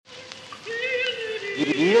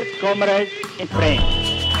Dear comrades and friends,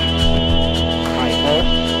 I hope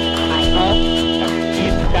that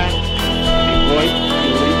this time my voice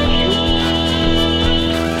will reach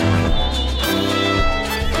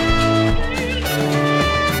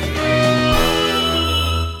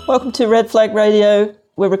you. Welcome to Red Flag Radio.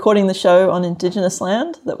 We're recording the show on Indigenous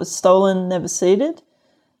land that was stolen, never ceded,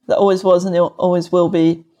 that always was and always will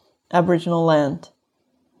be Aboriginal land.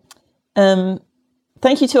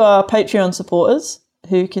 Thank you to our Patreon supporters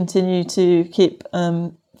who continue to keep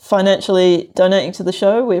financially donating to the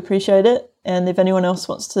show. We appreciate it. And if anyone else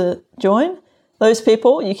wants to join those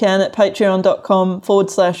people, you can at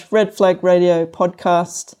patreon.com/Red Flag Radio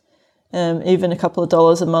podcast. Even a couple of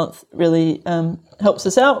dollars a month really helps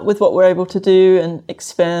us out with what we're able to do and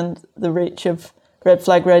expand the reach of Red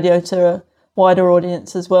Flag Radio to a wider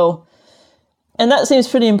audience as well. And that seems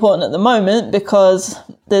pretty important at the moment because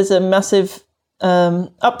there's a massive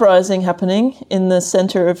uprising happening in the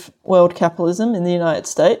center of world capitalism in the United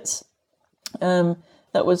States.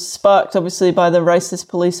 That was sparked obviously by the racist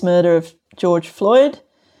police murder of George Floyd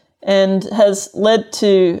and has led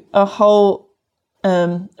to a whole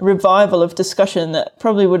revival of discussion that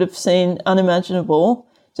probably would have seemed unimaginable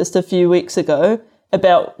just a few weeks ago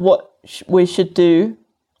about what we should do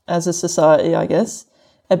as a society, I guess,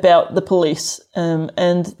 about the police.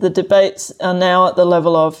 And the debates are now at the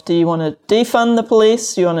level of, do you want to defund the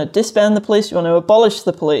police? Do you want to disband the police? Do you want to abolish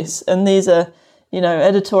the police? And these are,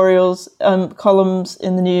 editorials, columns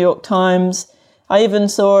in the New York Times. I even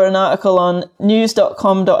saw an article on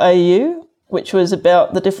news.com.au, which was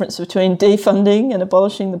about the difference between defunding and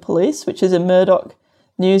abolishing the police, which is a Murdoch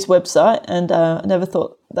news website. And I never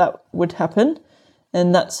thought that would happen.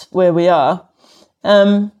 And that's where we are.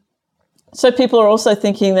 So people are also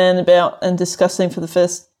thinking then about and discussing for the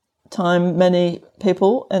first time, many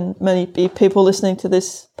people listening to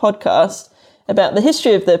this podcast, about the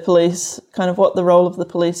history of their police, kind of what the role of the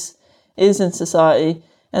police is in society.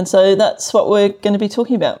 And so that's what we're going to be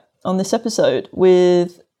talking about on this episode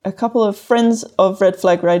with a couple of friends of Red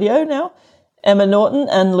Flag Radio now, Emma Norton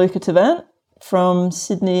and Luca Tavant from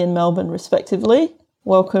Sydney and Melbourne respectively.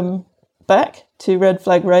 Welcome back to Red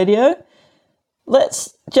Flag Radio.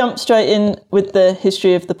 Let's jump straight in with the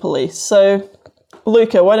history of the police. So,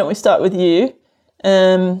 Luca, why don't we start with you?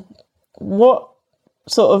 What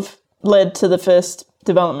sort of led to the first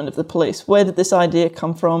development of the police? Where did this idea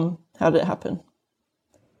come from? How did it happen?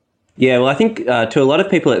 Yeah, well, I think to a lot of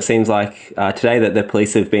people it seems like today that the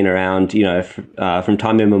police have been around, from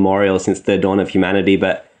time immemorial since the dawn of humanity.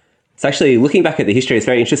 But it's actually, looking back at the history, it's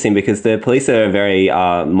very interesting because the police are a very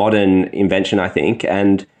modern invention, I think,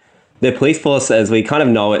 and the police force, as we kind of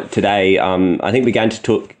know it today, I think began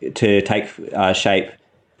to take shape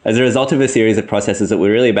as a result of a series of processes that were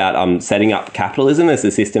really about setting up capitalism as the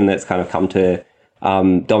system that's kind of come to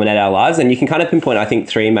dominate our lives. And you can kind of pinpoint, I think,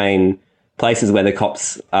 three main places where the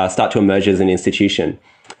cops start to emerge as an institution.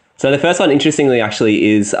 So the first one, interestingly, actually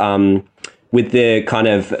is with the kind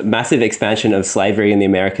of massive expansion of slavery in the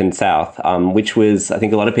American South, which was, I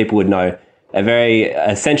think a lot of people would know, a very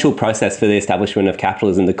essential process for the establishment of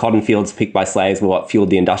capitalism. The cotton fields picked by slaves were what fueled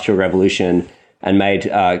the Industrial Revolution and made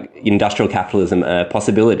industrial capitalism a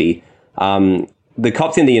possibility. The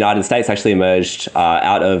cops in the United States actually emerged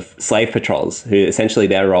out of slave patrols, who essentially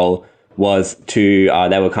their role was to,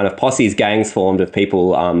 they were kind of posses, gangs formed of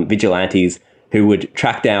people, vigilantes, who would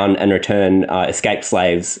track down and return escaped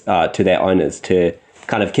slaves to their owners to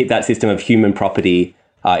kind of keep that system of human property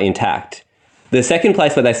intact. The second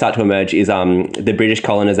place where they start to emerge is the British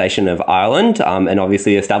colonisation of Ireland, and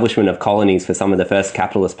obviously the establishment of colonies for some of the first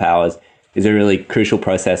capitalist powers is a really crucial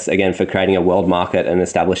process, again, for creating a world market and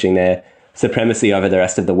establishing their supremacy over the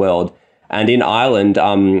rest of the world. And in Ireland,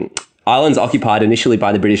 Ireland's occupied initially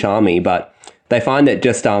by the British Army, but they find that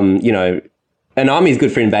just, an army is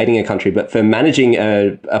good for invading a country, but for managing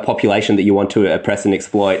a population that you want to oppress and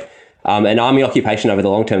exploit, an army occupation over the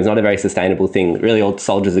long term is not a very sustainable thing. Really, all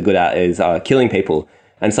soldiers are good at is killing people.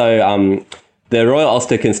 And so the Royal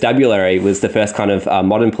Ulster Constabulary was the first kind of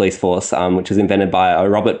modern police force, which was invented by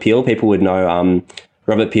Robert Peel. People would know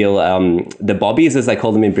Robert Peel, the Bobbies, as they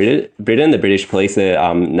call them in Britain. The British police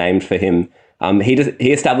are named for him.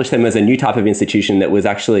 He established them as a new type of institution that was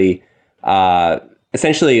actually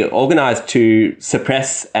essentially organised to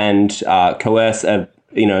suppress and coerce an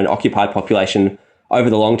occupied population over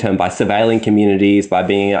the long term by surveilling communities, by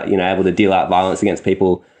being able to deal out violence against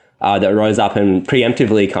people that rose up and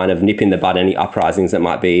preemptively kind of nip in the bud any uprisings that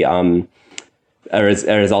might be a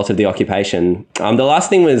result of the occupation. The last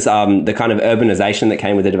thing was the kind of urbanization that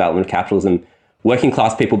came with the development of capitalism working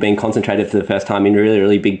class people being concentrated for the first time in really,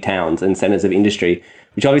 really big towns and centres of industry,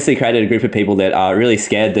 which obviously created a group of people that really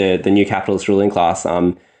scared the new capitalist ruling class,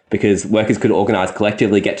 because workers could organise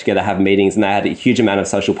collectively, get together, have meetings, and they had a huge amount of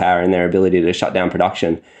social power in their ability to shut down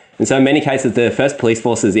production. And so in many cases, the first police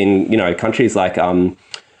forces in countries like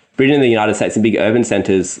Britain and the United States and big urban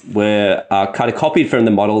centres were kind of copied from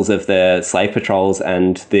the models of the slave patrols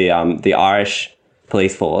and the Irish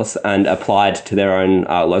police force and applied to their own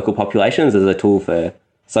local populations as a tool for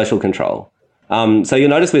social control. So you'll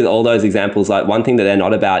notice with all those examples, like one thing that they're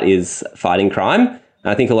not about is fighting crime. And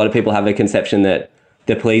I think a lot of people have a conception that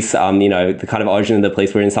the police, the kind of origin of the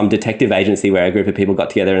police were in some detective agency where a group of people got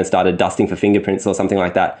together and started dusting for fingerprints or something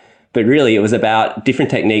like that. But really, it was about different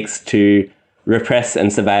techniques to repress and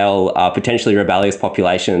surveil potentially rebellious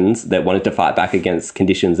populations that wanted to fight back against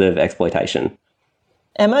conditions of exploitation.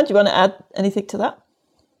 Emma, do you want to add anything to that?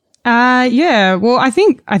 Yeah, well, I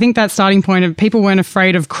think that starting point of people weren't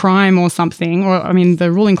afraid of crime or something, or I mean,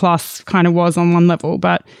 the ruling class kind of was on one level,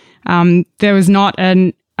 but there was not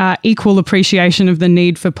an equal appreciation of the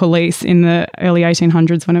need for police in the early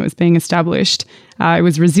 1800s when it was being established. It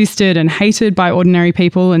was resisted and hated by ordinary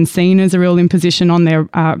people and seen as a real imposition on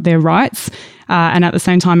their rights. And at the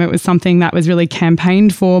same time, it was something that was really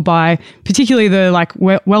campaigned for by particularly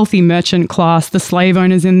the wealthy merchant class, the slave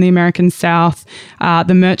owners in the American South,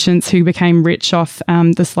 the merchants who became rich off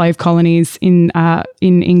the slave colonies in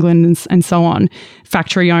England and so on,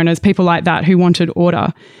 factory owners, people like that who wanted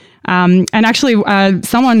order. And actually,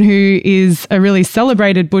 someone who is a really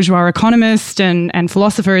celebrated bourgeois economist and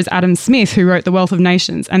philosopher is Adam Smith, who wrote The Wealth of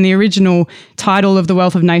Nations. And the original title of The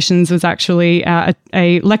Wealth of Nations was actually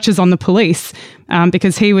a Lectures on the Police,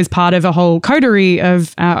 because he was part of a whole coterie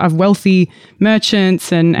of wealthy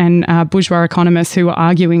merchants and bourgeois economists who were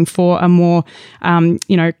arguing for a more,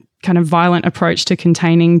 kind of violent approach to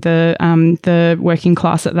containing the working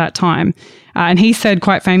class at that time. And he said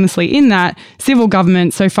quite famously in that, civil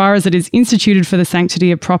government, so far as it is instituted for the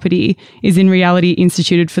sanctity of property, is in reality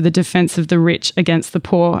instituted for the defence of the rich against the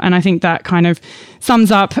poor. And I think that kind of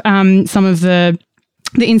sums up some of the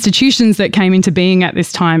institutions that came into being at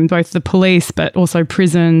this time, both the police, but also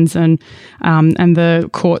prisons and the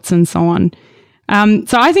courts and so on.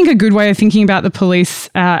 So I think a good way of thinking about the police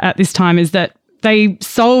at this time is that they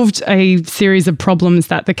solved a series of problems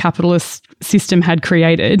that the capitalist system had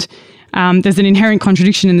created. There's an inherent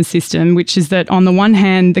contradiction in the system, which is that on the one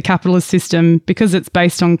hand, the capitalist system, because it's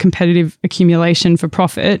based on competitive accumulation for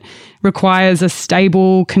profit, requires a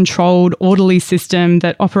stable, controlled, orderly system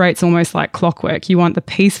that operates almost like clockwork. You want the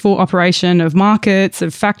peaceful operation of markets,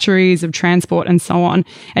 of factories, of transport, and so on.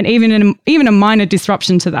 And even a minor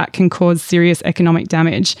disruption to that can cause serious economic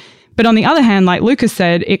damage. But on the other hand, like Lucas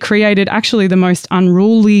said, it created actually the most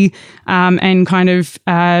unruly and kind of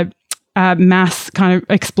mass kind of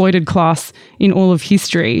exploited class in all of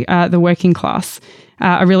history, the working class,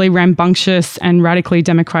 a really rambunctious and radically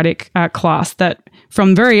democratic class that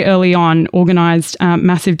from very early on organised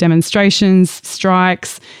massive demonstrations,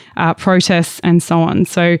 strikes, protests and so on.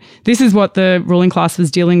 So this is what the ruling class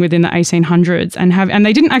was dealing with in the 1800s and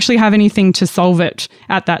they didn't actually have anything to solve it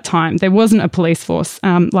at that time. There wasn't a police force.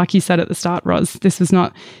 Like you said at the start, Roz, this was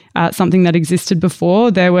not something that existed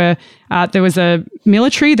before. There was a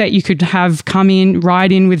military that you could have come in,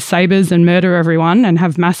 ride in with sabres and murder everyone and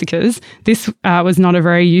have massacres. This was not a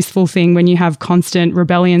very useful thing when you have constant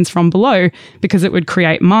rebellions from below, because it would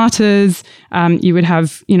create martyrs. You would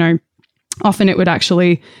have, often it would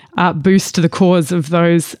actually boost the cause of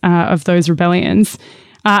those rebellions.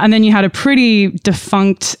 And then you had a pretty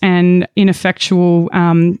defunct and ineffectual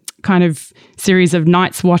kind of series of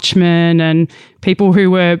Night's Watchmen and people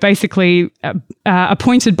who were basically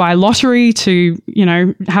appointed by lottery to,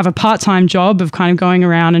 have a part-time job of kind of going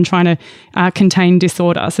around and trying to contain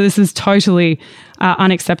disorder. So this is totally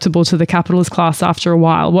unacceptable to the capitalist class after a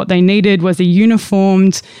while. What they needed was a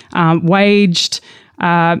uniformed, waged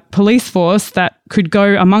police force that could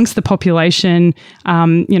go amongst the population,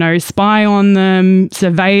 spy on them,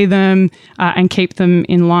 survey them, and keep them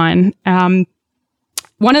in line.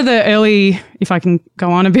 One of the early, if I can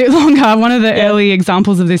go on a bit longer, one of the early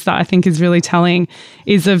examples of this that I think is really telling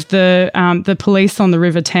is of the police on the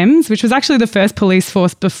River Thames, which was actually the first police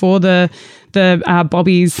force before the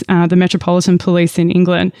bobbies, the Metropolitan Police in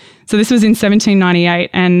England. So this was in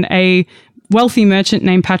 1798, and a wealthy merchant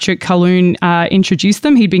named Patrick Calhoun introduced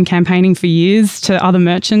them. He'd been campaigning for years to other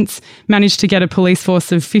merchants, managed to get a police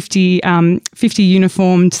force of 50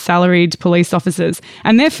 uniformed, salaried police officers.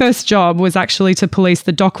 And their first job was actually to police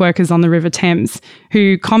the dock workers on the River Thames,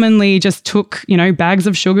 who commonly just took, bags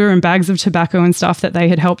of sugar and bags of tobacco and stuff that they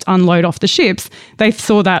had helped unload off the ships. They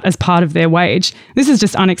saw that as part of their wage. This is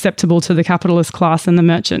just unacceptable to the capitalist class and the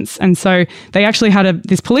merchants. And so they actually had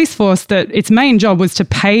this police force that its main job was to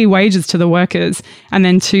pay wages to the workers and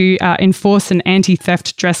then to enforce an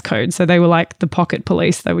anti-theft dress code. So they were like the pocket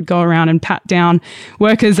police. They would go around and pat down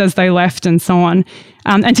workers as they left and so on.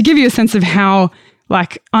 And to give you a sense of how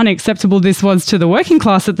unacceptable this was to the working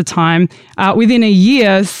class at the time, within a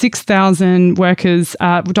year, 6,000 workers,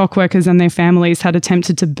 dock workers and their families had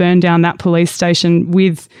attempted to burn down that police station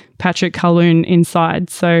with Patrick Calhoun inside.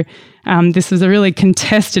 So this was a really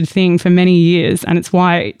contested thing for many years, and it's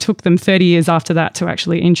why it took them 30 years after that to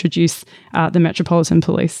actually introduce the Metropolitan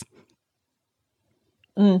Police.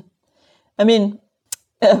 I mean,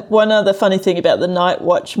 one other funny thing about the night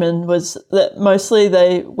watchmen was that mostly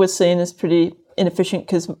they were seen as pretty inefficient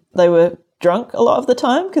because they were drunk a lot of the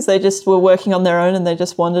time, because they just were working on their own and they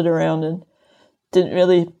just wandered around and didn't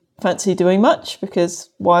really fancy doing much, because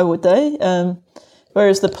why would they?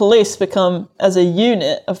 Whereas the police become, as a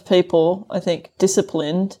unit of people, I think,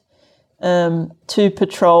 disciplined to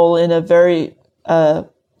patrol in a very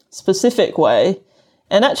specific way.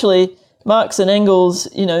 And actually, Marx and Engels,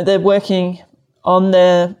 they're working on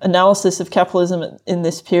their analysis of capitalism in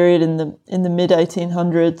this period in the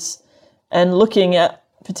mid-1800s, and looking at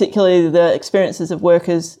particularly the experiences of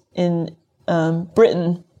workers in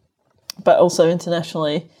Britain, but also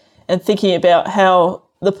internationally, and thinking about how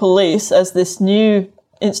the police, as this new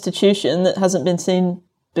institution that hasn't been seen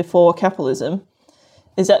before capitalism,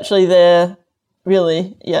 is actually there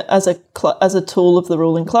really as a tool of the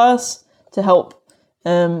ruling class to help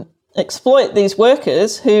exploit these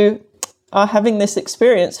workers who are having this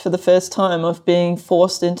experience for the first time of being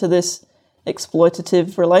forced into this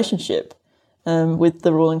exploitative relationship with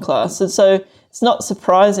the ruling class. And so it's not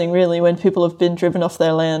surprising, really, when people have been driven off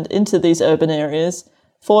their land into these urban areas,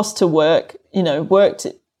 forced to work, worked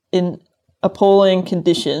in appalling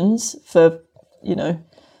conditions for,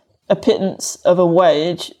 a pittance of a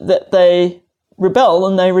wage, that they rebel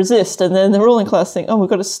and they resist. And then the ruling class think, we've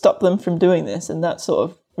got to stop them from doing this. And that's sort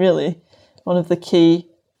of really one of the key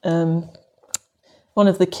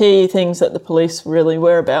things that the police really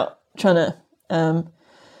were about, trying to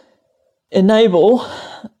enable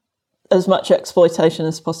as much exploitation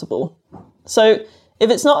as possible. So if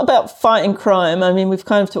it's not about fighting crime, I mean, we've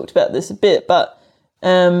kind of talked about this a bit, but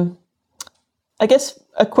I guess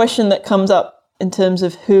a question that comes up in terms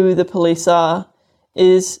of who the police are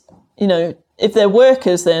is, if they're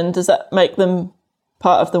workers, then does that make them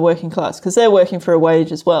part of the working class? Because they're working for a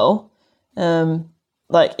wage as well.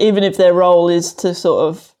 Even if their role is to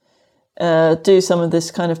sort of do some of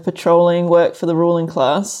this kind of patrolling work for the ruling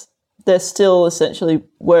class, they're still essentially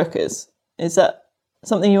workers. Is that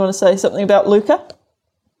something you want to say something about, Luca?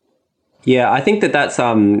 Yeah, I think that's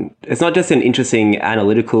it's not just an interesting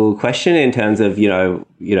analytical question in terms of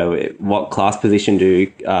what class position do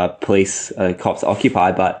police cops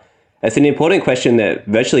occupy, but it's an important question that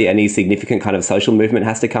virtually any significant kind of social movement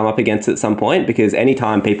has to come up against at some point, because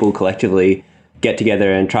anytime people collectively get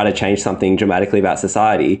together and try to change something dramatically about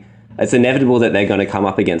society, it's inevitable that they're going to come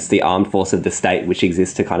up against the armed force of the state, which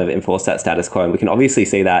exists to kind of enforce that status quo. And we can obviously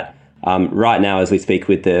see that right now as we speak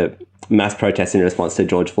with the mass protests in response to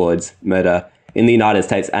George Floyd's murder in the United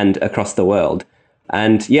States and across the world.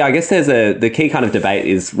 And yeah, I guess the key kind of debate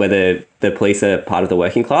is whether the police are part of the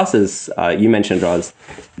working class. As you mentioned, Roz,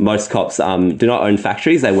 most cops do not own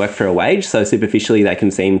factories, they work for a wage. So superficially, they can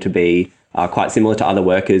seem to be quite similar to other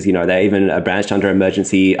workers. They're even branched under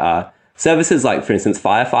emergency services, like, for instance,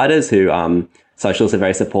 firefighters, who socialists are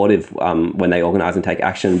very supportive when they organise and take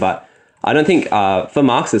action. But I don't think, for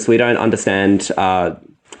Marxists, we don't understand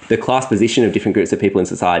the class position of different groups of people in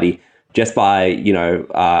society just by,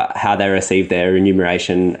 how they receive their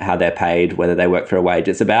remuneration, how they're paid, whether they work for a wage.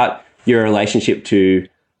 It's about your relationship to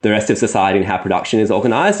the rest of society and how production is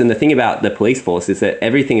organised. And the thing about the police force is that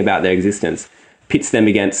everything about their existence pits them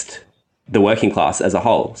against the working class as a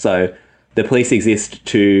whole. So the police exist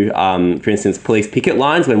to, for instance, police picket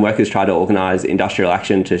lines when workers try to organise industrial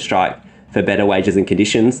action to strike for better wages and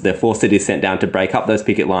conditions. The force that is sent down to break up those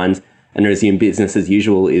picket lines and resume business as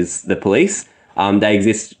usual is the police. They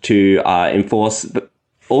exist to enforce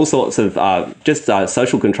all sorts of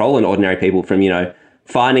social control on ordinary people, from,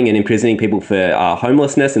 fining and imprisoning people for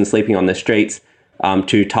homelessness and sleeping on the streets,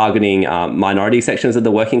 to targeting minority sections of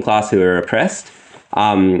the working class who are oppressed.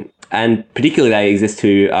 and particularly they exist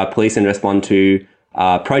to police and respond to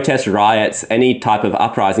protests, riots, any type of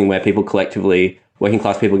uprising where people collectively, working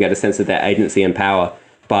class people, get a sense of their agency and power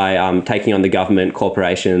by taking on the government,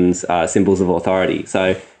 corporations, symbols of authority.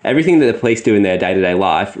 So everything that the police do in their day-to-day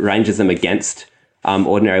life ranges them against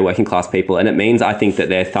ordinary working class people. And it means, I think, that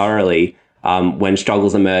they're thoroughly, when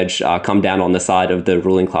struggles emerge, come down on the side of the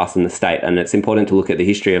ruling class and the state. And it's important to look at the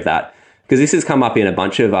history of that, because this has come up in a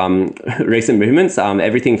bunch of recent movements,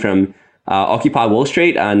 everything from Occupy Wall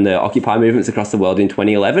Street and the Occupy movements across the world in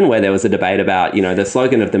 2011, where there was a debate about, the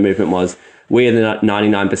slogan of the movement was, "We are the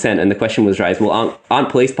 99%. And the question was raised, well, aren't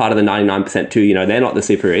police part of the 99% too? They're not the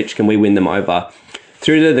super rich. Can we win them over?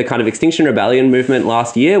 Through to the kind of Extinction Rebellion movement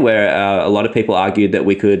last year, where a lot of people argued that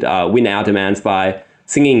we could win our demands by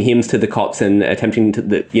singing hymns to the cops and attempting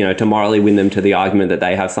to morally win them to the argument that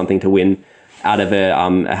they have something to win out of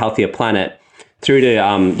a healthier planet. Through to,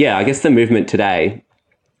 I guess the movement today.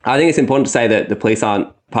 I think it's important to say that the police aren't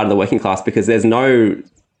part of the working class, because there's no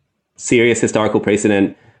serious historical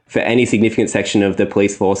precedent for any significant section of the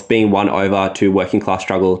police force being won over to working class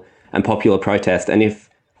struggle and popular protest. And if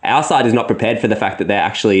our side is not prepared for the fact that they're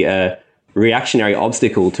actually a reactionary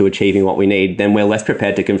obstacle to achieving what we need, then we're less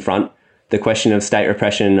prepared to confront the question of state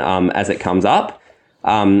repression as it comes up.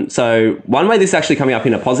 So one way this is actually coming up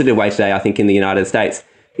in a positive way today, I think, in the United States,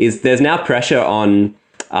 is there's now pressure on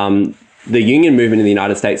the union movement in the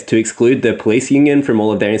United States to exclude the police union from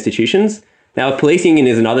all of their institutions. Now, a police union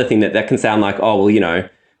is another thing that can sound like, oh, well,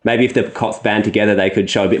 maybe if the cops band together, they could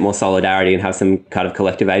show a bit more solidarity and have some kind of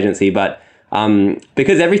collective agency. But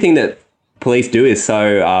because everything that police do is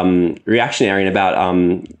so reactionary and about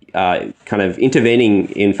kind of intervening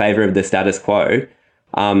in favor of the status quo,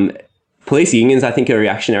 police unions, I think, are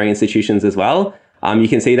reactionary institutions as well. You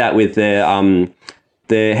can see that with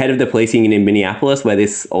the head of the police union in Minneapolis, where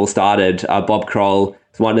this all started, Bob Kroll,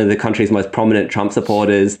 is one of the country's most prominent Trump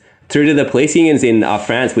supporters, through to the police unions in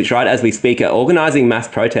France, which right as we speak are organising mass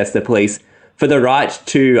protests, the police, for the right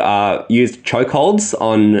to use chokeholds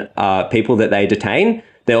on people that they detain.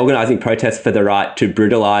 They're organising protests for the right to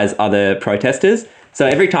brutalise other protesters. So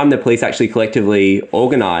every time the police actually collectively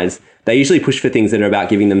organise, they usually push for things that are about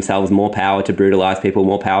giving themselves more power to brutalise people,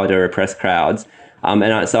 more power to repress crowds.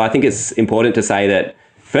 So I think it's important to say that,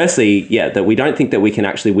 firstly, that we don't think that we can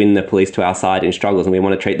actually win the police to our side in struggles, and we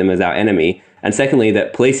want to treat them as our enemy. And secondly,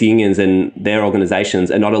 that police unions and their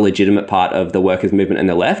organisations are not a legitimate part of the workers' movement and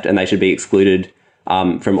the left, and they should be excluded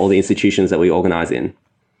from all the institutions that we organise in.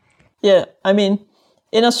 Yeah, I mean,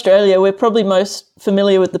 in Australia, we're probably most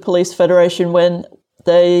familiar with the Police Federation when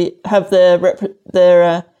they have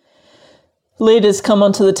their leaders come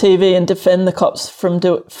onto the TV and defend the cops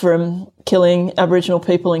from killing Aboriginal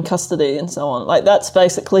people in custody and so on. Like, that's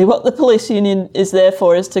basically what the police union is there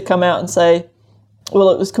for, is to come out and say, well,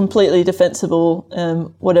 it was completely defensible,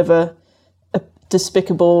 whatever a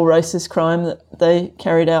despicable racist crime that they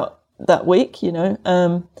carried out that week,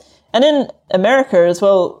 And in America as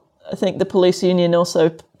well, I think the police union also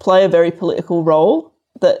play a very political role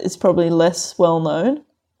that is probably less well known,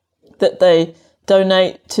 that they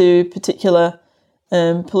donate to particular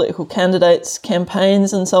political candidates'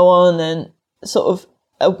 campaigns and so on, and sort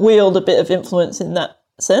of wield a bit of influence in that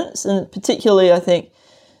sense. And particularly, I think,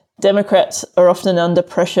 Democrats are often under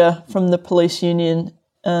pressure from the police union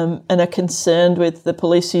and are concerned with the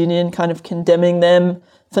police union kind of condemning them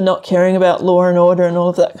for not caring about law and order and all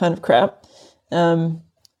of that kind of crap.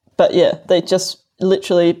 But yeah, they just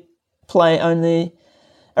literally play only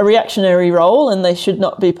a reactionary role, and they should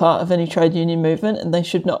not be part of any trade union movement, and they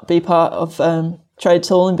should not be part of Trades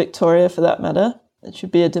Hall in Victoria for that matter. It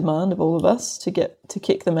should be a demand of all of us to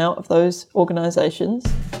kick them out of those organisations.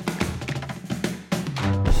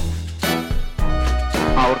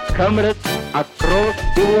 Our comrades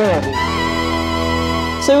across the world.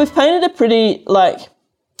 So we've painted a pretty,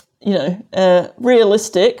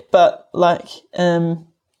 realistic but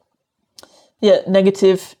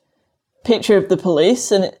negative picture of the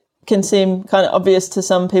police, and it can seem kind of obvious to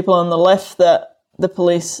some people on the left that the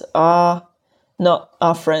police are not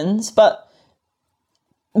our friends. But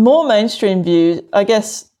more mainstream view, I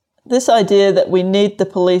guess, this idea that we need the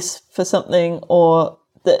police for something, or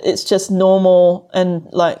that it's just normal, and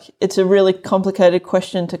it's a really complicated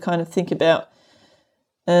question to kind of think about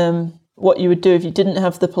what you would do if you didn't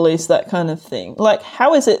have the police, that kind of thing.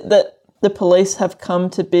 How is it that the police have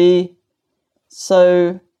come to be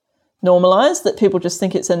so normalised that people just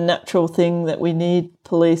think it's a natural thing that we need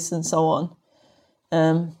police and so on?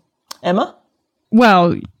 Emma?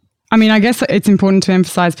 Well, I mean, I guess it's important to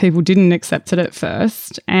emphasise people didn't accept it at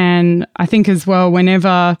first. And I think as well,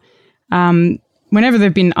 whenever whenever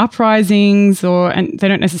there've been uprisings, and they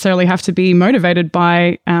don't necessarily have to be motivated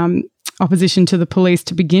by opposition to the police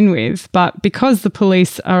to begin with, but because the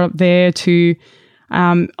police are there to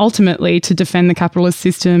ultimately to defend the capitalist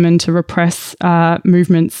system and to repress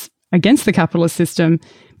movements against the capitalist system,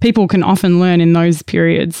 people can often learn in those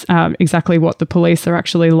periods exactly what the police are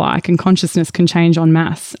actually like, and consciousness can change en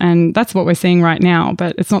masse. And that's what we're seeing right now.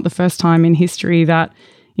 But it's not the first time in history that,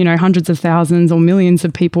 you know, hundreds of thousands or millions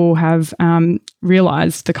of people have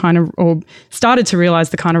realized the kind of, or started to realize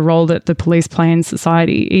the kind of role that the police play in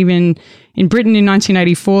society. Even in Britain in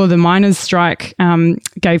 1984, the miners' strike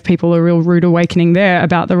gave people a real rude awakening there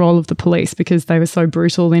about the role of the police, because they were so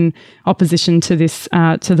brutal in opposition to this,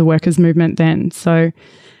 to the workers' movement then. So,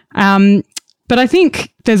 but I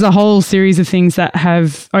think there's a whole series of things that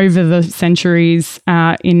have, over the centuries,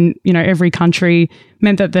 in, you know, every country,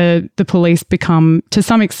 meant that the police become, to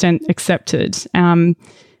some extent, accepted.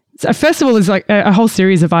 So first of all, there's like a whole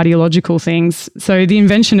series of ideological things. So the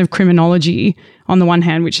invention of criminology, on the one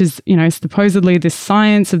hand, which is, you know, supposedly this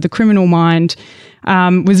science of the criminal mind,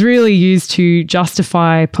 was really used to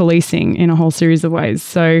justify policing in a whole series of ways.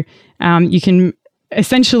 So you can,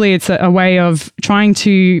 essentially, it's a way of trying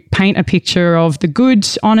to paint a picture of the good,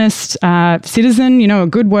 honest citizen, you know, a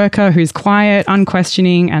good worker who's quiet,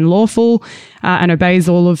 unquestioning and lawful, and obeys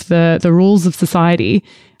all of the rules of society,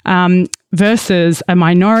 versus a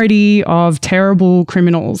minority of terrible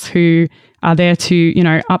criminals who are there to, you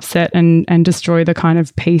know, upset and destroy the kind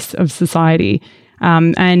of peace of society.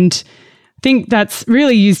 And I think that's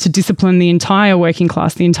really used to discipline the entire working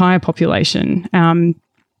class, the entire population.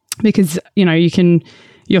 Because, you know,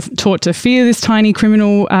 you're taught to fear this tiny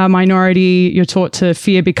criminal minority. You're taught to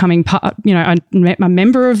fear becoming, you know, a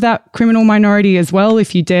member of that criminal minority as well,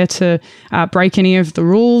 if you dare to break any of the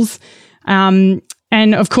rules.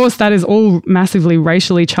 And of course, that is all massively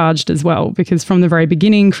racially charged as well, because from the very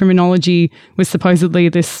beginning, criminology was supposedly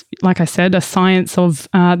this, like I said, a science of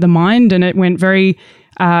the mind, and it went very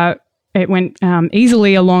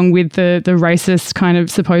easily along with the racist kind of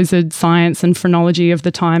supposed science and phrenology of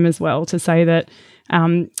the time as well, to say that,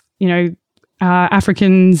 you know,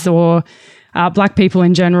 Africans or Black people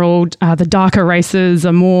in general, the darker races,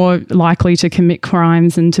 are more likely to commit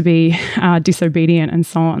crimes and to be disobedient and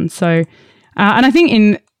so on. So, and I think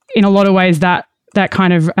in a lot of ways that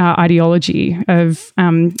kind of ideology of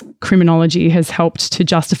criminology has helped to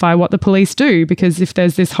justify what the police do, because if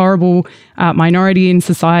there's this horrible minority in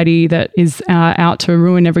society that is out to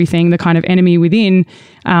ruin everything, the kind of enemy within,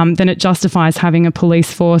 then it justifies having a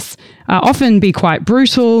police force often be quite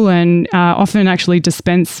brutal and often actually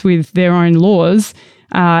dispense with their own laws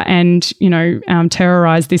and, you know,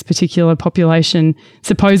 terrorize this particular population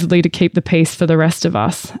supposedly to keep the peace for the rest of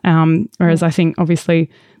us. Whereas I think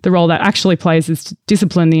obviously the role that actually plays is to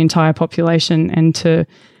discipline the entire population and to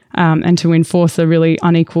enforce a really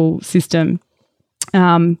unequal system.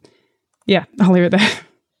 Yeah, I'll leave it there.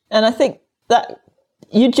 And I think that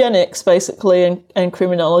eugenics basically and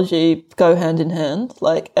criminology go hand in hand,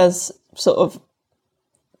 like as pseudoscience,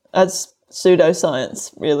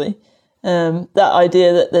 really. That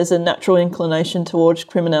idea that there's a natural inclination towards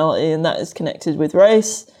criminality, and that is connected with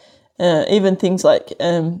race, even things like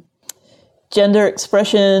gender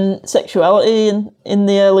expression, sexuality in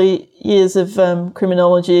the early years of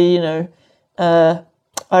criminology. You know,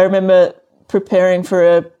 I remember preparing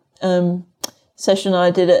for a session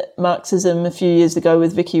I did at Marxism a few years ago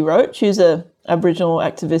with Vicky Roach, who's a Aboriginal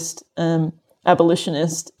activist,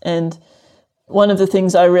 abolitionist, and one of the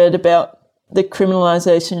things I read about the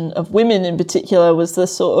criminalisation of women in particular was the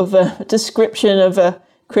sort of a description of a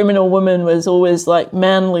criminal woman was always like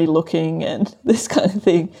manly looking and this kind of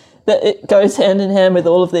thing, that it goes hand in hand with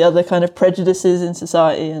all of the other kind of prejudices in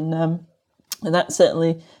society, and that's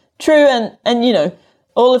certainly true. And you know,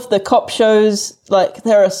 all of the cop shows, like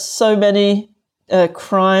there are so many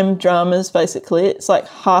crime dramas. Basically, it's like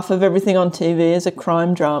half of everything on TV is a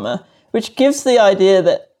crime drama, which gives the idea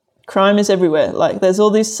that crime is everywhere. Like there's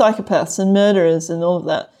all these psychopaths and murderers and all of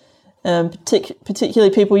that,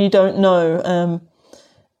 particularly people you don't know,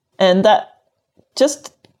 and that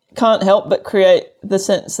just can't help but create the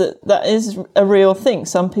sense that that is a real thing.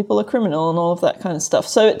 Some people are criminal and all of that kind of stuff.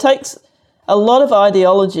 So it takes a lot of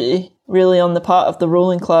ideology really on the part of the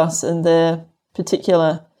ruling class and their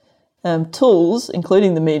particular tools,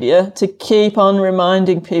 including the media, to keep on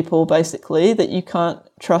reminding people basically that you can't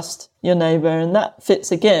trust your neighbour, and that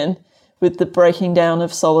fits again with the breaking down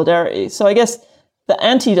of solidarity. So I guess the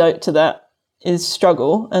antidote to that is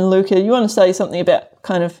struggle. And Luca, you want to say something about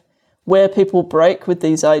kind of where people break with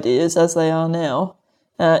these ideas as they are now,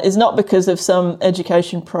 is not because of some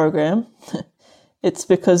education program. it's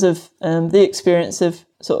because of the experience of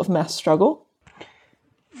sort of mass struggle?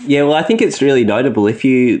 Yeah, well, I think it's really notable. If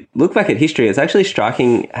you look back at history, it's actually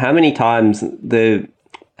striking how many times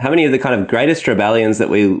how many of the kind of greatest rebellions that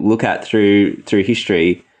we look at through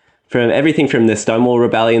history, from everything from the Stonewall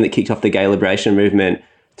Rebellion that kicked off the gay liberation movement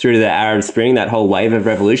through to the Arab Spring, that whole wave of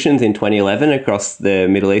revolutions in 2011 across the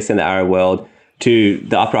Middle East and the Arab world, to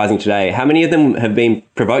the uprising today, how many of them have been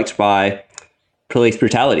provoked by police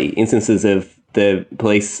brutality, instances of the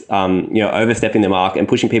police overstepping the mark and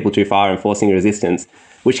pushing people too far and forcing resistance,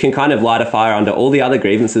 which can kind of light a fire under all the other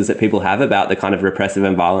grievances that people have about the kind of repressive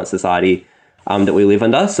and violent society that we live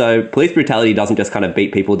under. So police brutality doesn't just kind of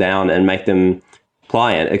beat people down and make them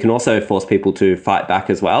pliant. It can also force people to fight back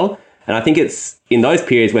as well. And I think it's in those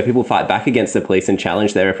periods where people fight back against the police and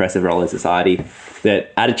challenge their repressive role in society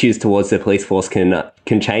that attitudes towards the police force can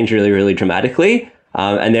change really, really dramatically.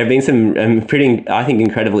 And there have been some pretty, I think,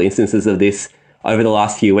 incredible instances of this over the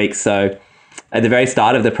last few weeks. So at the very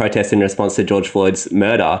start of the protests in response to George Floyd's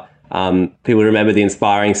murder, people remember the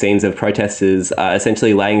inspiring scenes of protesters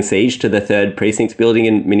essentially laying siege to the 3rd Precinct building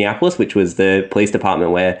in Minneapolis, which was the police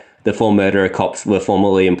department where the 4 murderer cops were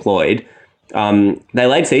formerly employed. They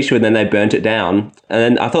laid siege to it and then they burnt it down.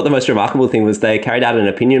 And then I thought the most remarkable thing was they carried out an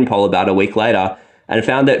opinion poll about a week later and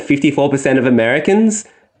found that 54% of Americans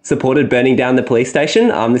supported burning down the police station.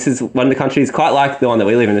 This is one of the countries quite like the one that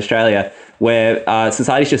we live in, Australia, where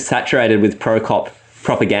society's just saturated with pro-cop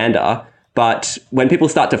propaganda. But when people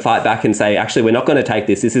start to fight back and say, actually, we're not going to take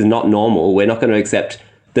this, this is not normal, we're not going to accept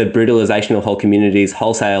the brutalization of whole communities,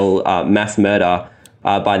 wholesale mass murder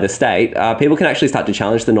by the state, people can actually start to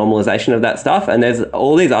challenge the normalization of that stuff. And there's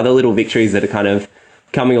all these other little victories that are kind of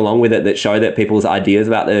coming along with it that show that people's ideas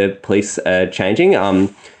about the police are changing.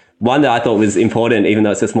 One that I thought was important, even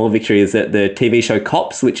though it's a small victory, is that the TV show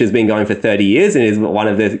Cops, which has been going for 30 years and is one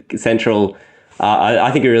of the central,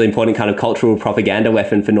 I think a really important kind of cultural propaganda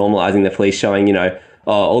weapon for normalizing the police, showing,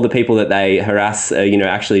 all the people that they harass are,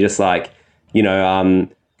 actually just like,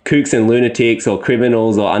 kooks and lunatics or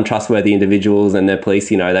criminals or untrustworthy individuals, and the police,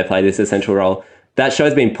 they play this essential role. That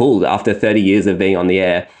show's been pulled after 30 years of being on the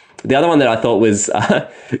air. The other one that I thought was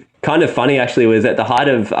kind of funny, actually, was at the height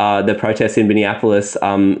of the protests in Minneapolis,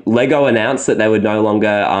 Lego announced that they would no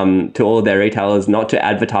longer, to all of their retailers, not to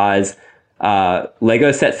advertise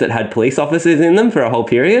Lego sets that had police officers in them for a whole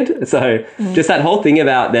period. So just that whole thing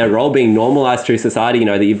about their role being normalized through society,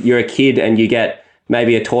 that you're a kid and you get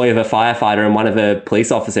maybe a toy of a firefighter and one of a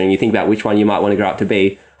police officer, and you think about which one you might want to grow up to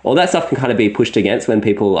be. All that stuff can kind of be pushed against when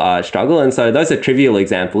people struggle. And so those are trivial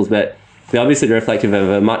examples, but they're obviously reflective of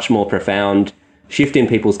a much more profound shift in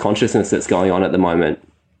people's consciousness that's going on at the moment.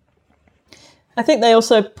 I think they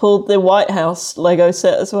also pulled the White House Lego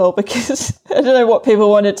set as well, because I don't know what people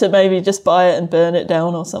wanted to maybe just buy it and burn it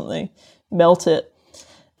down or something, melt it.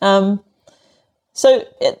 So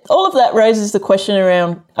all of that raises the question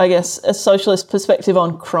around, I guess, a socialist perspective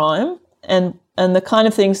on crime and the kind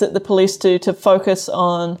of things that the police do to focus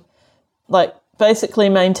on, like, basically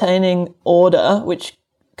maintaining order, which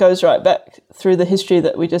goes right back through the history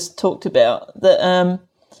that we just talked about. That,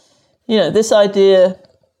 this idea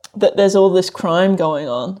that there's all this crime going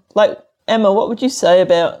on. Like, Emma, what would you say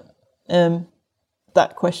about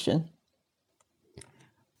that question?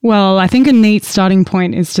 Well, I think a neat starting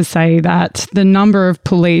point is to say that the number of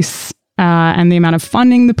police and the amount of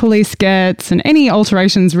funding the police gets and any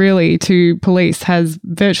alterations really to police has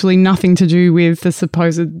virtually nothing to do with the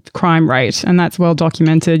supposed crime rate. And that's well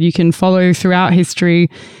documented. You can follow throughout history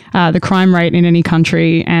the crime rate in any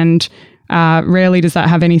country, and rarely does that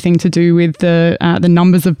have anything to do with the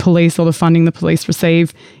numbers of police or the funding the police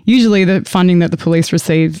receive. Usually the funding that the police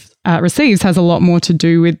receives has a lot more to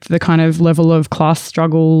do with the kind of level of class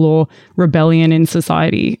struggle or rebellion in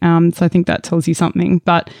society. So I think that tells you something.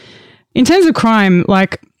 But in terms of crime,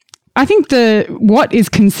 I think what is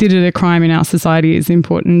considered a crime in our society is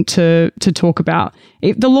important to talk about.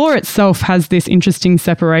 The law itself has this interesting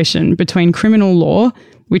separation between criminal law,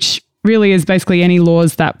 which really is basically any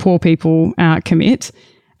laws that poor people commit,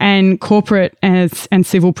 and corporate and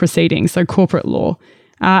civil proceedings, so corporate law.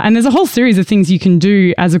 And there's a whole series of things you can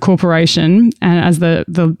do as a corporation and as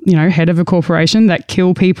the head of a corporation that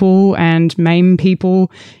kill people and maim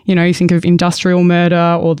people. You think of industrial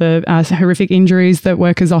murder or the horrific injuries that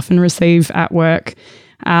workers often receive at work.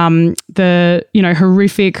 The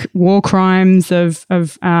horrific war crimes of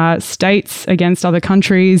states against other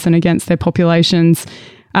countries and against their populations.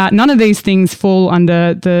 None of these things fall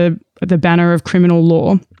under the banner of criminal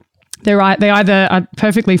law. They either are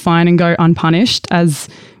perfectly fine and go unpunished, as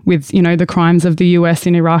with, you know, the crimes of the US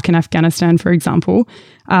in Iraq and Afghanistan, for example,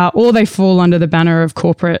 or they fall under the banner of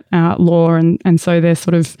corporate law. And so they're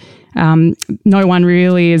sort of, no one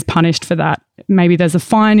really is punished for that. Maybe there's a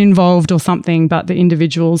fine involved or something, but the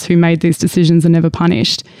individuals who made these decisions are never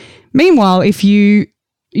punished. Meanwhile, if you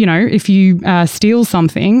steal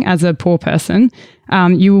something as a poor person,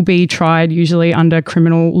 you will be tried usually under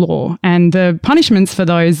criminal law. And the punishments for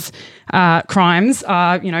those crimes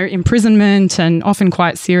are, you know, imprisonment and often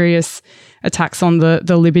quite serious attacks on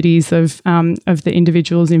the liberties of the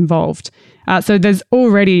individuals involved. So there's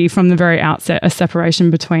already from the very outset a separation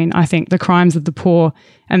between, I think, the crimes of the poor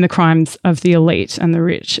and the crimes of the elite and the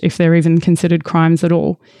rich, if they're even considered crimes at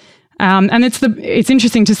all. And it's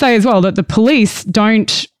interesting to say as well that the police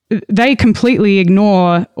they completely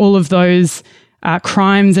ignore all of those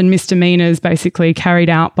crimes and misdemeanors basically carried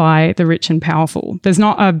out by the rich and powerful. There's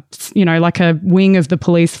not like a wing of the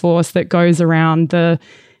police force that goes around the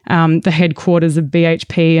headquarters of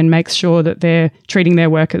BHP and makes sure that they're treating their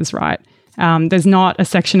workers right. There's not a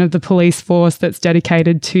section of the police force that's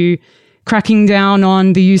dedicated to cracking down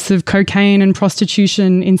on the use of cocaine and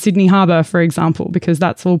prostitution in Sydney Harbour, for example, because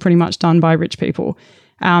that's all pretty much done by rich people.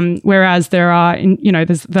 Whereas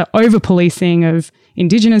there's the over-policing of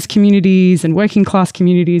Indigenous communities and working class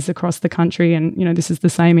communities across the country. And, you know, this is the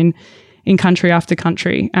same in country after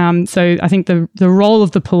country. So I think the role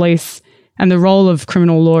of the police and the role of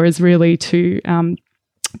criminal law is really to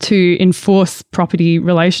enforce property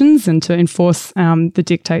relations and to enforce the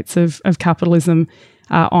dictates of capitalism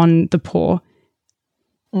on the poor.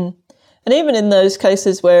 Mm. And even in those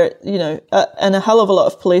cases where, you know, and a hell of a lot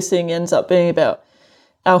of policing ends up being about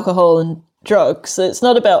alcohol and drugs, so it's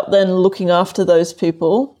not about then looking after those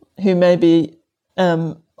people who may be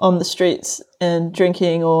on the streets and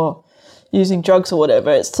drinking or using drugs or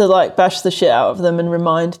whatever. It's to like bash the shit out of them and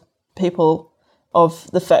remind people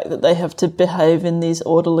of the fact that they have to behave in these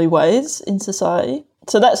orderly ways in society.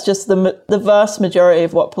 So that's just the vast majority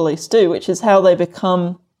of what police do, which is how they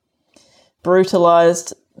become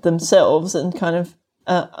brutalised themselves and kind of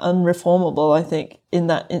unreformable, I think, in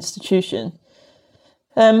that institution.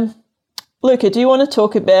 Luca, do you want to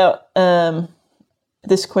talk about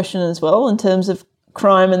this question as well in terms of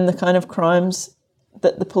crime and the kind of crimes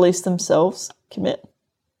that the police themselves commit?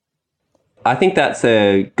 I think that's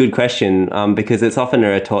a good question because it's often a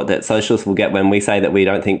retort that socialists will get when we say that we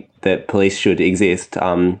don't think that police should exist.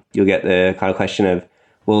 You'll get the kind of question of,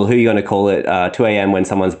 well, who are you going to call at 2 a.m. when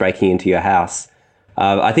someone's breaking into your house?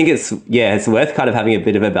 I think it's worth kind of having a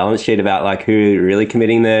bit of a balance sheet about like who are really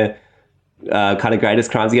committing the kind of greatest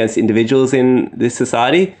crimes against individuals in this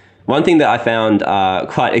society. One thing that I found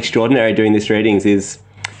quite extraordinary doing this readings is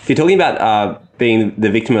if you're talking about being the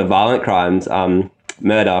victim of violent crimes,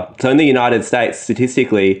 murder. So in the United States,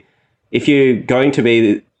 statistically, if you're going to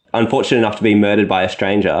be unfortunate enough to be murdered by a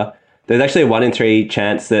stranger, there's actually a 1 in 3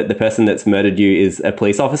 chance that the person that's murdered you is a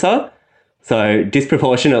police officer. So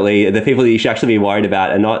disproportionately, the people that you should actually be worried about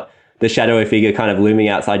are not the shadowy figure kind of looming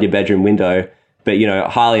outside your bedroom window, but, you know,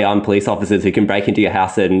 highly armed police officers who can break into your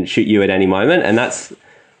house and shoot you at any moment. And that's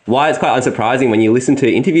why it's quite unsurprising when you listen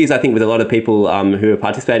to interviews, I think, with a lot of people who are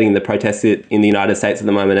participating in the protests in the United States at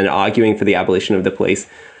the moment and arguing for the abolition of the police.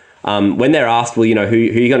 When they're asked, well, you know, who are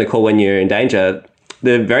you going to call when you're in danger?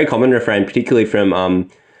 The very common refrain, particularly from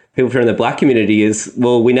people from the black community, is,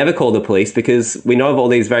 well, we never call the police because we know of all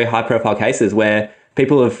these very high profile cases where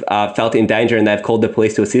people have felt in danger and they've called the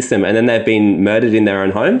police to assist them and then they've been murdered in their own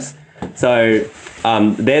homes. So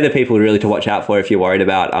they're the people really to watch out for if you're worried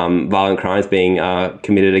about violent crimes being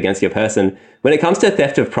committed against your person. When it comes to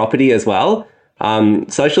theft of property as well,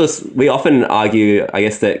 socialists, we often argue, I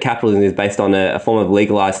guess, that capitalism is based on a form of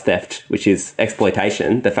legalized theft, which is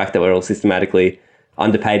exploitation, the fact that we're all systematically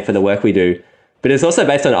underpaid for the work we do. But it's also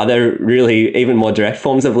based on other really even more direct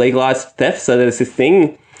forms of legalized theft. So there's this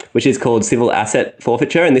thing which is called civil asset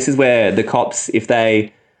forfeiture. And this is where the cops, if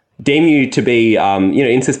they deem you to be,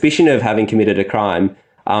 in suspicion of having committed a crime,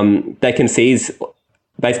 they can seize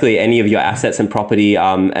basically any of your assets and property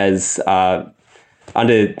as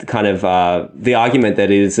under kind of the argument that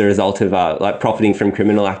it is a result of like profiting from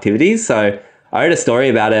criminal activities. So I read a story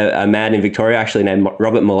about a man in Victoria actually named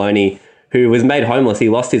Robert Maloney, who was made homeless. He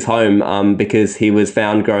lost his home because he was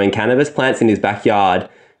found growing cannabis plants in his backyard,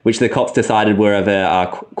 which the cops decided were of a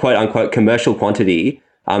quote unquote commercial quantity.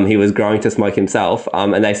 He was growing to smoke himself,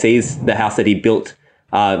 and they seized the house that he built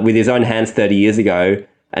with his own hands 30 years ago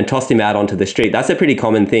and tossed him out onto the street. That's a pretty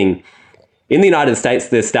common thing. In the United States,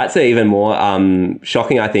 the stats are even more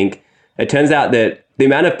shocking, I think. It turns out that the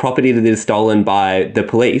amount of property that is stolen by the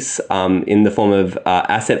police in the form of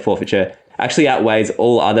asset forfeiture actually outweighs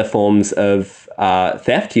all other forms of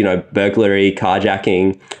theft, burglary,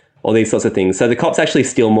 carjacking, all these sorts of things. So the cops actually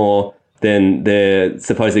steal more than the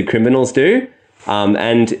supposed criminals do.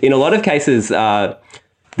 And in a lot of cases, the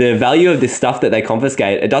value of this stuff that they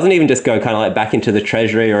confiscate, it doesn't even just go kind of like back into the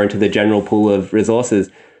treasury or into the general pool of resources.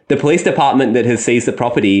 The police department that has seized the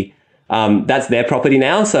property, that's their property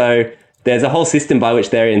now. So there's a whole system by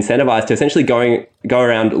which they're incentivized to essentially go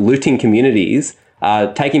around looting communities,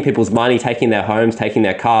 taking people's money, taking their homes, taking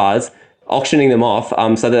their cars, auctioning them off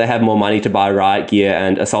so that they have more money to buy riot gear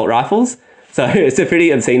and assault rifles. So it's a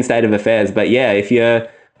pretty obscene state of affairs. But yeah, if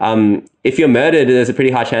you're murdered, there's a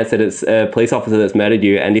pretty high chance that it's a police officer that's murdered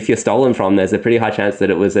you. And if you're stolen from, there's a pretty high chance that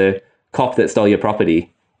it was a cop that stole your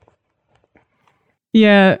property.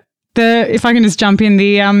 Yeah. If I can just jump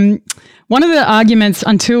in, one of the arguments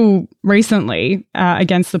until recently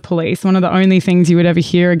against the police, one of the only things you would ever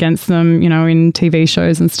hear against them, in TV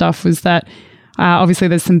shows and stuff, was that obviously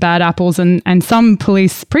there's some bad apples and some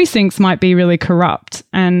police precincts might be really corrupt.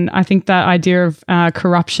 And I think that idea of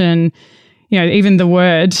corruption, even the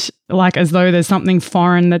word, like as though there's something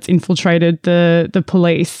foreign that's infiltrated the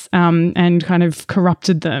police and kind of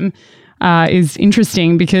corrupted them is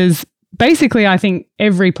interesting, because basically I think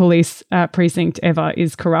every police precinct ever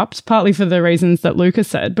is corrupt, partly for the reasons that Lucas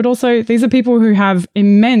said, but also these are people who have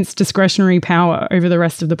immense discretionary power over the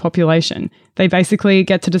rest of the population. They basically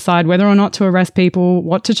get to decide whether or not to arrest people,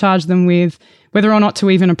 what to charge them with, whether or not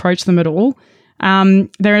to even approach them at all.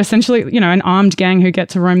 They're essentially, an armed gang who get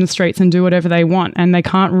to roam the streets and do whatever they want, and they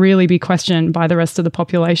can't really be questioned by the rest of the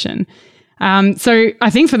population. So I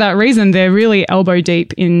think for that reason, they're really elbow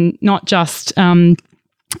deep in not just murder,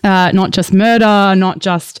 not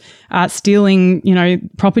just stealing,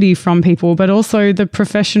 property from people, but also the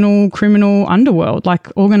professional criminal underworld, like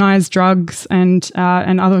organized drugs and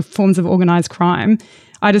other forms of organized crime.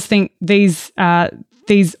 I just think these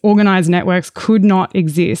organized networks could not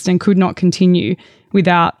exist and could not continue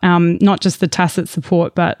without not just the tacit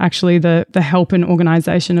support, but actually the help and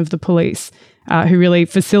organization of the police, who really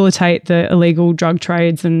facilitate the illegal drug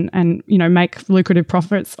trades and make lucrative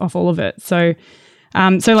profits off all of it. So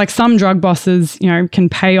like some drug bosses, can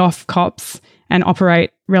pay off cops and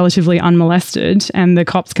operate relatively unmolested, and the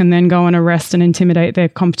cops can then go and arrest and intimidate their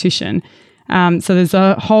competition. So there's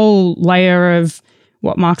a whole layer of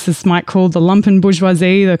what Marxists might call the lumpen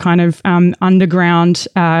bourgeoisie, the kind of underground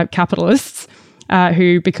capitalists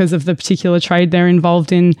who, because of the particular trade they're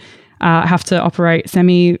involved in, have to operate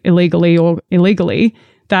semi-illegally or illegally,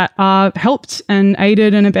 that are helped and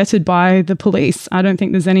aided and abetted by the police. I don't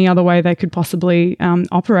think there's any other way they could possibly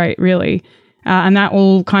operate, really. And that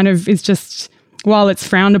all kind of is just, while it's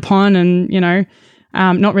frowned upon and,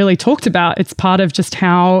 not really talked about, it's part of just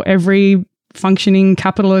how every functioning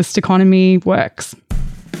capitalist economy works.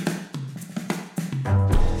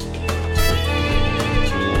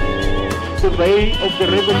 The way of the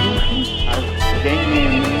revolution, as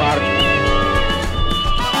Benjamin Marx.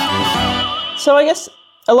 So I guess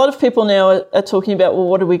a lot of people now are talking about, well,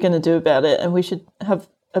 what are we going to do about it? And we should have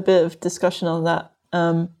a bit of discussion on that.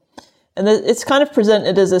 And it's kind of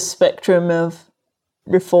presented as a spectrum of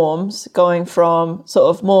reforms, going from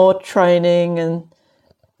sort of more training and,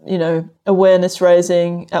 awareness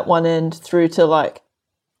raising at one end through to like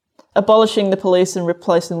abolishing the police and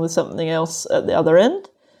replacing them with something else at the other end.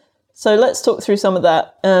 So let's talk through some of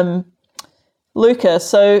that. Luca,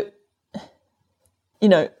 so,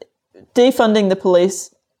 defunding the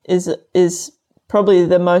police is probably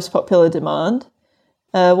the most popular demand.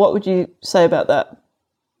 What would you say about that?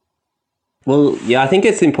 Well, yeah, I think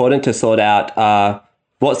it's important to sort out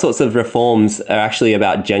what sorts of reforms are actually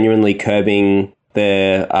about genuinely curbing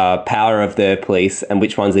the power of the police and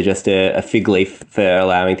which ones are just a fig leaf for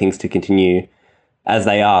allowing things to continue as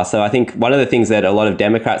they are. So I think one of the things that a lot of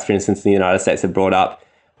Democrats, for instance, in the United States have brought up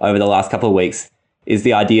over the last couple of weeks is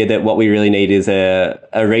the idea that what we really need is a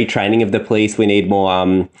retraining of the police. We need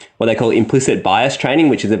more what they call implicit bias training,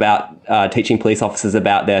 which is about teaching police officers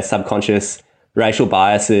about their subconscious racial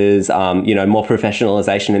biases, more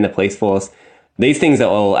professionalization in the police force. These things are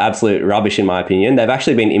all absolute rubbish, in my opinion. They've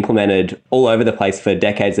actually been implemented all over the place for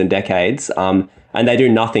decades and decades, and they do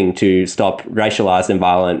nothing to stop racialized and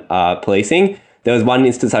violent policing. There was one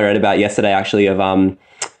instance I read about yesterday, actually, of an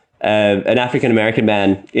African-American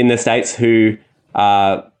man in the States who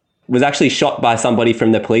was actually shot by somebody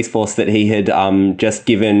from the police force that he had just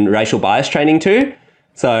given racial bias training to.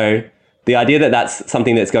 So the idea that that's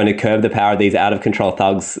something that's going to curb the power of these out-of-control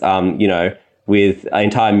thugs, with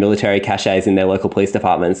entire military caches in their local police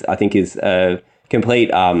departments, I think is a complete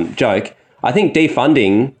joke. I think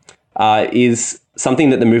defunding is something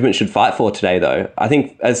that the movement should fight for today, though. I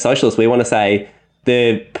think as socialists, we want to say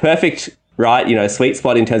the perfect sweet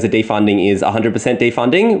spot in terms of defunding is 100%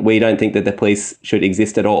 defunding. We don't think that the police should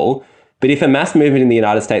exist at all. But if a mass movement in the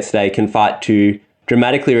United States today can fight to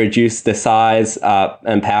dramatically reduce the size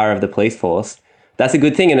and power of the police force, that's a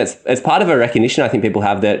good thing. And it's part of a recognition I think people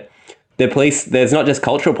have that the police, there's not just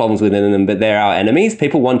cultural problems within them, but they're our enemies.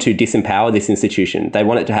 People want to disempower this institution. They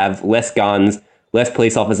want it to have less guns, less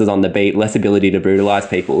police officers on the beat, less ability to brutalize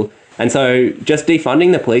people. And so just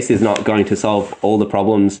defunding the police is not going to solve all the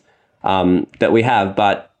problems that we have.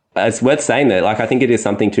 But it's worth saying that, I think it is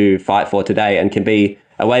something to fight for today and can be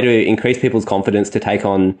a way to increase people's confidence to take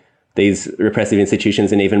on these repressive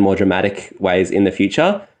institutions in even more dramatic ways in the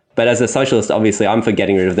future. But as a socialist, obviously, I'm for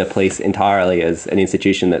getting rid of the police entirely as an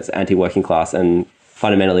institution that's anti-working class and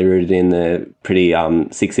fundamentally rooted in the pretty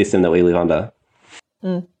sick system that we live under.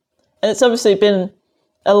 And it's obviously been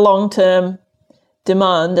a long-term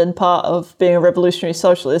demand, and part of being a revolutionary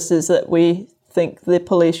socialist is that we think the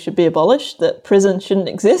police should be abolished, that prison shouldn't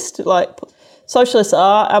exist. Socialists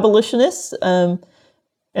are abolitionists, and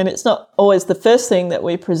it's not always the first thing that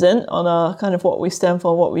we present on our kind of what we stand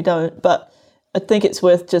for and what we don't, but I think it's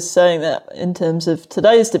worth just saying that in terms of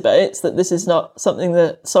today's debates, that this is not something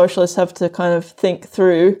that socialists have to kind of think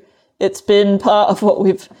through. It's been part of what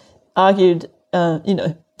we've argued,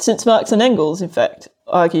 since Marx and Engels, in fact,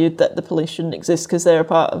 argued that the police shouldn't exist because they're a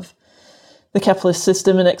part of the capitalist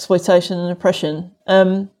system and exploitation and oppression.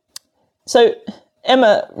 So,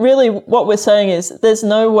 Emma, really what we're saying is there's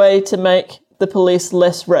no way to make the police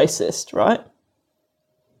less racist, right?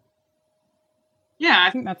 Yeah,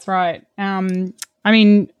 I think that's right.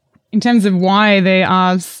 In terms of why they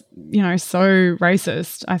are, so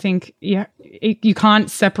racist, I think you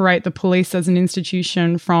can't separate the police as an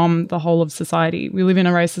institution from the whole of society. We live in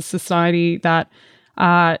a racist society that,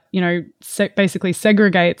 basically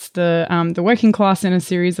segregates the working class in a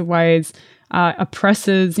series of ways,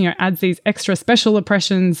 oppresses, adds these extra special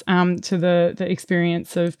oppressions to the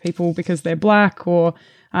experience of people because they're Black or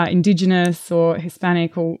Indigenous or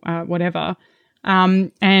Hispanic or whatever.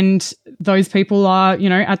 And those people are,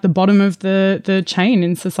 at the bottom of the chain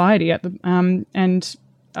in society. And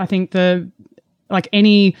I think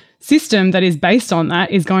any system that is based on that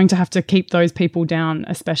is going to have to keep those people down,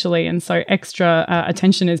 especially. And so extra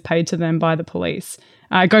attention is paid to them by the police.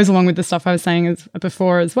 It goes along with the stuff I was saying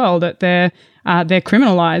before as well, that they're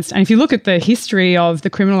criminalized. And if you look at the history of the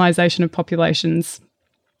criminalization of populations,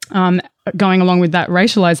 going along with that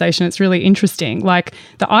racialization, it's really interesting. Like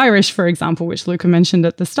the Irish, for example, which Luca mentioned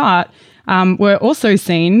at the start, were also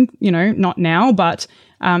seen, not now, but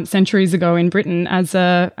centuries ago in Britain as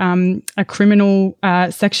a criminal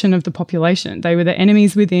section of the population. They were the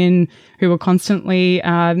enemies within who were constantly,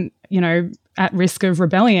 at risk of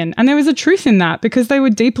rebellion. And there was a truth in that because they were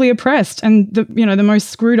deeply oppressed and the most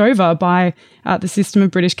screwed over by the system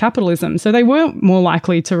of British capitalism. So they were more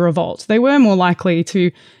likely to revolt. They were more likely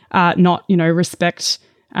to not, respect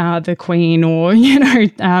the Queen or,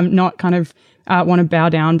 not kind of want to bow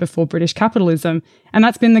down before British capitalism. And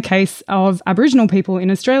that's been the case of Aboriginal people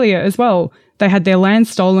in Australia as well. They had their land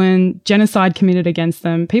stolen, genocide committed against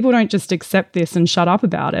them. People don't just accept this and shut up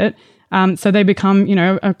about it. So they become,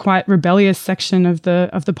 a quite rebellious section of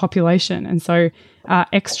the population. And so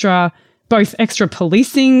both extra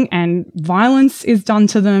policing and violence is done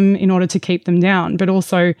to them in order to keep them down, but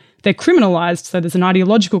also they're criminalized. So there's an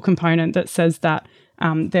ideological component that says that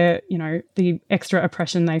the extra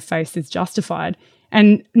oppression they face is justified.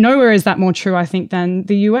 And nowhere is that more true, I think, than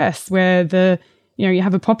the US, where you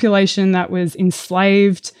have a population that was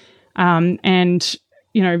enslaved and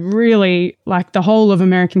really like the whole of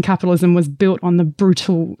American capitalism was built on the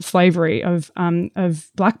brutal slavery of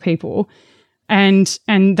Black people. And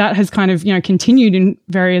that has kind of, continued in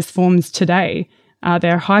various forms today.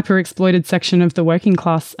 They're a hyper-exploited section of the working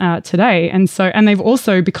class today. And they've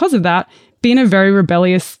also, because of that, been a very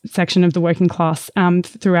rebellious section of the working class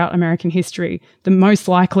throughout American history. The most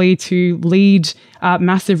likely to lead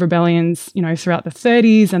massive rebellions, throughout the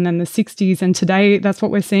 30s and then the 60s. And today, that's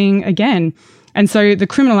what we're seeing again. And so the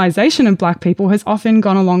criminalization of Black people has often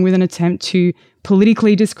gone along with an attempt to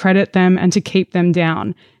politically discredit them and to keep them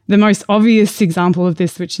down. The most obvious example of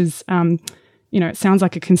this, which is, it sounds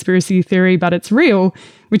like a conspiracy theory, but it's real,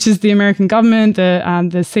 which is the American government,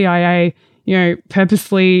 the CIA,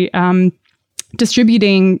 purposely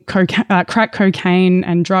distributing crack cocaine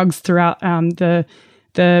and drugs throughout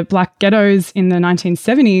the Black ghettos in the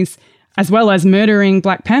 1970s, as well as murdering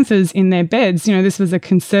Black Panthers in their beds. This was a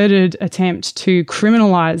concerted attempt to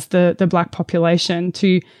criminalize the Black population,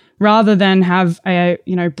 to rather than have a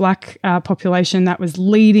Black population that was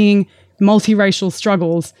leading multiracial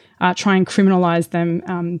struggles, try and criminalize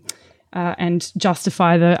them and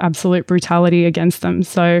justify the absolute brutality against them.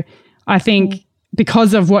 So I think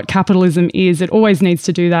because of what capitalism is, it always needs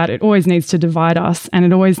to do that. It always needs to divide us, and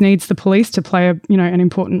it always needs the police to play an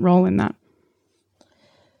important role in that.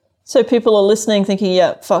 So people are listening thinking,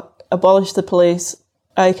 yeah, fuck, abolish the police,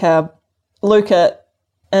 ACAB. Luca,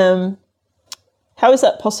 how is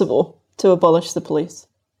that possible to abolish the police?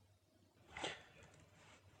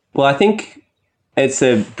 Well, I think it's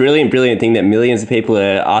a brilliant thing that millions of people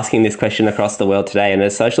are asking this question across the world today. And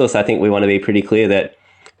as socialists, I think we want to be pretty clear that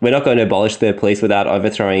we're not going to abolish the police without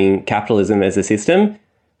overthrowing capitalism as a system.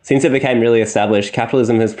 Since it became really established,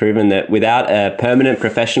 capitalism has proven that without a permanent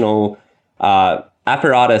professional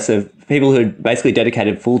apparatus of people who are basically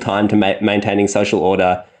dedicated full-time to maintaining social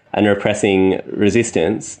order and repressing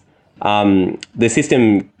resistance, the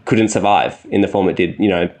system couldn't survive in the form it did,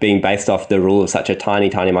 being based off the rule of such a tiny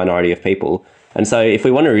minority of people. And so if we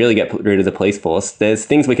want to really get rid of the police force, there's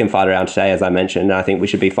things we can fight around today, as I mentioned, and I think we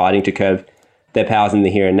should be fighting to curb their powers in the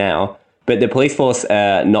here and now. But the police force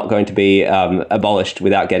are not going to be abolished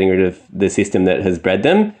without getting rid of the system that has bred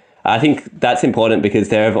them. I think that's important because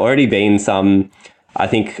there have already been some, I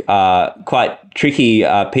think, quite tricky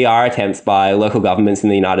PR attempts by local governments in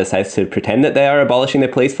the United States to pretend that they are abolishing the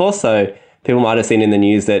police force. So people might have seen in the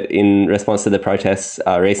news that in response to the protests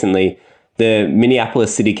recently, the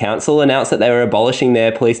Minneapolis City Council announced that they were abolishing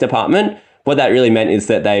their police department. What that really meant is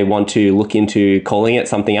that they want to look into calling it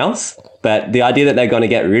something else. But the idea that they're going to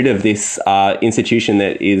get rid of this institution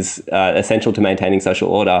that is essential to maintaining social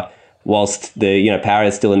order whilst the power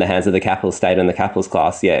is still in the hands of the capitalist state and the capitalist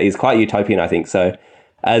class, is quite utopian, I think. So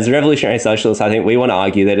as revolutionary socialists, I think we want to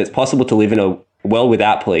argue that it's possible to live in a world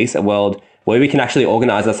without police, a world where we can actually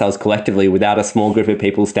organize ourselves collectively without a small group of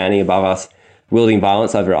people standing above us wielding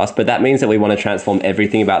violence over us. But that means that we want to transform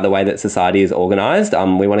everything about the way that society is organized.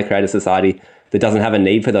 We want to create a society that doesn't have a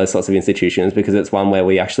need for those sorts of institutions because it's one where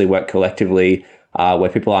we actually work collectively, where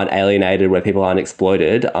people aren't alienated, where people aren't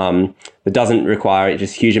exploited, that doesn't require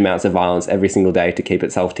just huge amounts of violence every single day to keep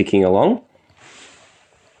itself ticking along.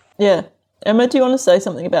 Yeah. Emma, do you want to say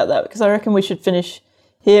something about that? Because I reckon we should finish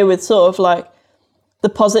here with sort of like the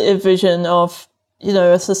positive vision of,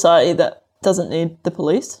 a society that doesn't need the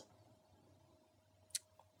police.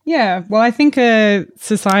 Yeah, well, I think a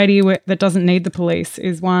society that doesn't need the police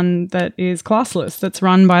is one that is classless, that's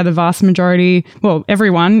run by the vast majority,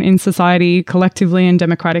 everyone in society collectively and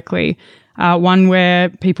democratically. One where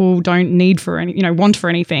people don't want for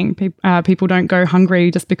anything. People don't go hungry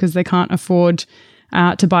just because they can't afford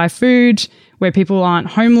to buy food, where people aren't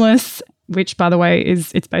homeless, which, by the way,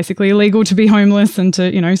 it's basically illegal to be homeless and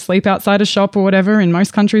to, sleep outside a shop or whatever in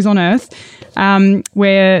most countries on earth,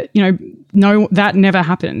 where, no, that never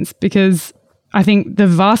happens, because I think the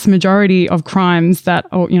vast majority of crimes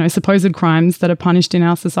supposed crimes that are punished in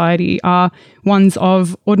our society are ones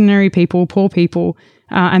of ordinary people, poor people,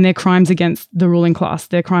 and they're crimes against the ruling class.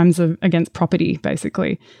 They're crimes against property,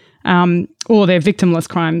 basically. Or they're victimless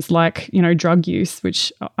crimes like, drug use,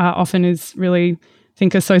 which often is really, I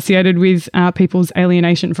think, associated with people's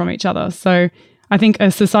alienation from each other. So I think a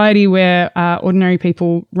society where ordinary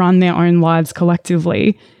people run their own lives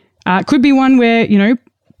collectively could be one where,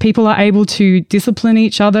 people are able to discipline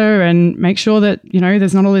each other and make sure that,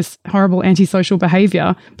 there's not all this horrible antisocial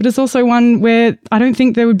behavior. But it's also one where I don't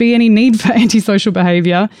think there would be any need for antisocial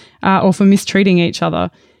behavior or for mistreating each other.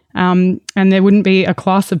 And there wouldn't be a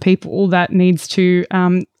class of people that needs to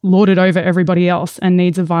lord it over everybody else and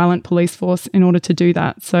needs a violent police force in order to do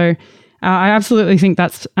that. So I absolutely think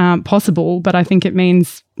that's possible, but I think it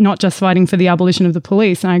means not just fighting for the abolition of the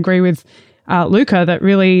police. And I agree with Luca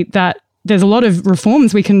that there's a lot of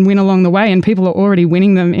reforms we can win along the way, and people are already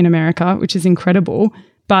winning them in America, which is incredible.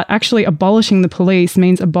 But actually abolishing the police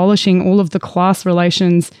means abolishing all of the class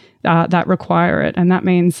relations that require it. And that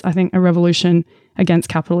means, I think, a revolution against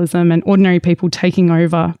capitalism and ordinary people taking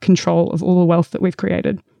over control of all the wealth that we've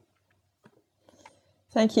created.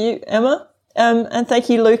 Thank you, Emma. And thank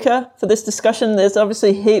you, Luca, for this discussion. There's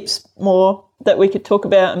obviously heaps more that we could talk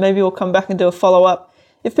about, and maybe we'll come back and do a follow-up.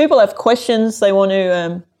 If people have questions they want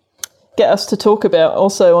to get us to talk about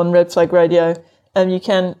also on Red Flag Radio, you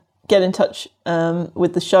can get in touch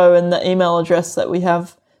with the show, and the email address that we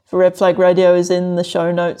have for Red Flag Radio is in the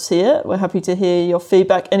show notes here. We're happy to hear your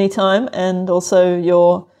feedback anytime, and also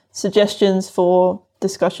your suggestions for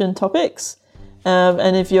discussion topics.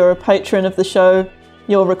 And if you're a patron of the show,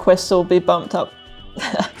 your requests will be bumped up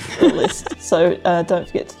the list. So don't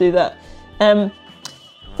forget to do that.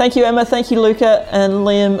 Thank you, Emma. Thank you, Luca, and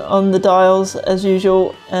Liam on the dials as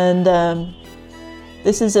usual. And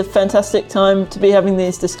this is a fantastic time to be having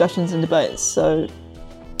these discussions and debates. So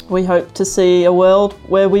we hope to see a world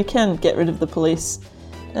where we can get rid of the police.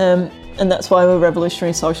 And that's why we're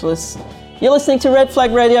revolutionary socialists. You're listening to Red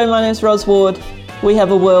Flag Radio. My name's Ros Ward. We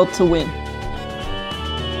have a world to win.